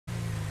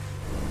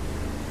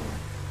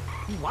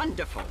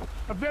wonderful.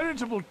 A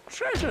veritable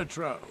treasure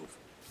trove.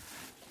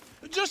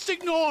 Just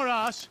ignore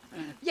us.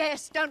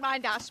 Yes, don't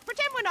mind us.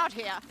 Pretend we're not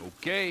here.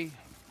 Okay.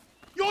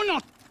 You're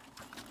not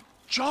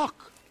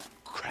Jock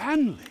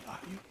Cranley, are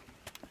you?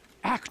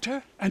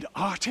 Actor and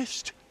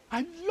artist?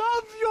 I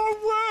love your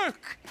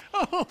work.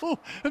 Oh,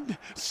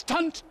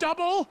 stunt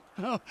double.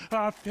 Oh,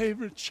 our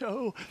favorite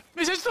show.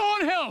 Mrs.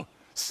 Thornhill,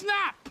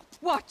 snap.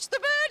 Watch the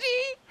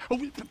birdie.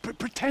 Oh,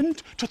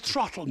 pretend to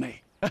throttle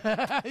me.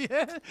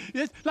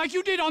 Yes, like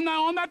you did on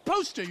that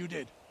poster you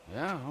did.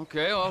 Yeah,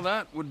 okay, well,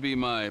 that would be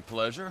my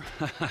pleasure.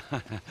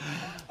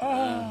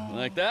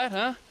 Like that,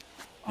 huh?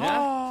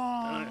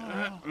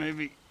 Yeah?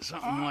 Maybe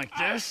something like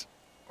this?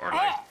 Or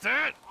like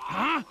that?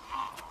 Huh?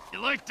 You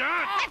like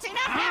that? That's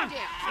enough, have you?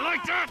 You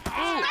like that?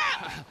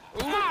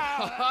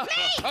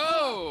 Please!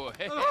 Oh,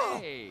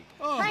 hey!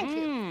 Thank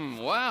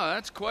you. Wow,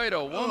 that's quite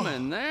a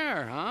woman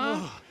there, huh?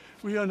 Oh,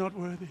 we are not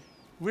worthy.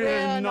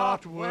 We're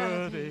not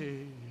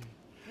worthy.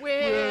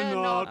 We're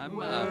not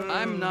worthy.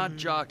 I'm not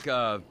Jock,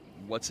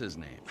 what's his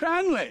name?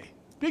 Cranley,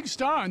 big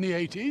star in the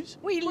 80s.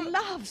 We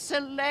love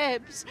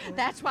celebs.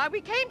 That's why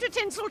we came to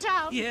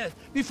Tinseltown. Yes,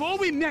 before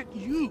we met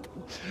you,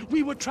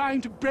 we were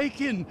trying to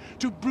break in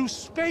to Bruce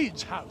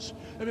Spade's house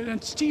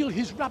and steal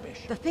his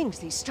rubbish. The things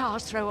these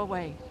stars throw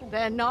away,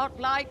 they're not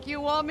like you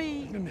or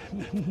me.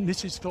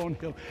 Mrs.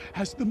 Thornhill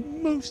has the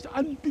most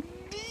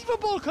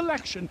unbelievable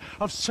collection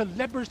of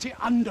celebrity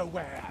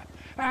underwear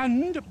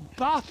and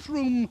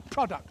bathroom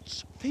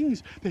products.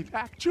 Things they've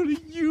actually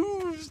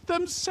used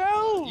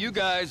themselves. You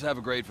guys have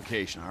a great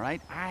vacation, all right?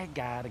 I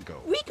gotta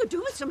go. We could do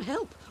with some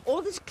help.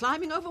 All this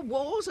climbing over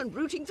walls and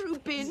rooting through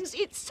bins,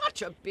 it's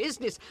such a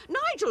business.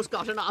 Nigel's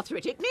got an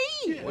arthritic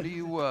knee. What do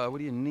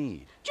you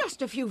need?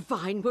 Just a few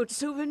Vinewood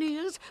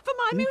souvenirs for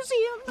my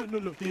museum.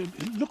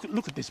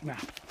 Look at this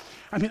map.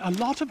 I mean, a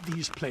lot of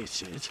these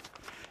places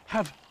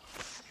have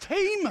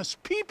famous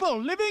people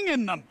living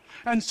in them,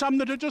 and some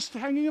that are just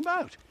hanging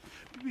about.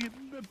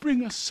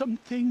 Bring us some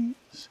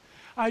things.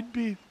 I'd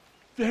be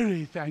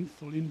very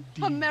thankful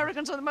indeed.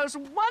 Americans are the most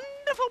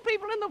wonderful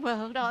people in the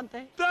world, aren't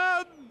they?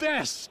 The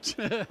best!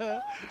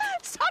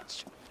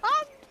 Such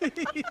fun!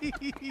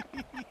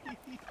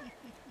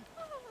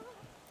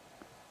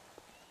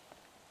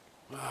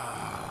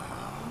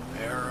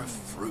 Pair of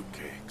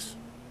fruitcakes.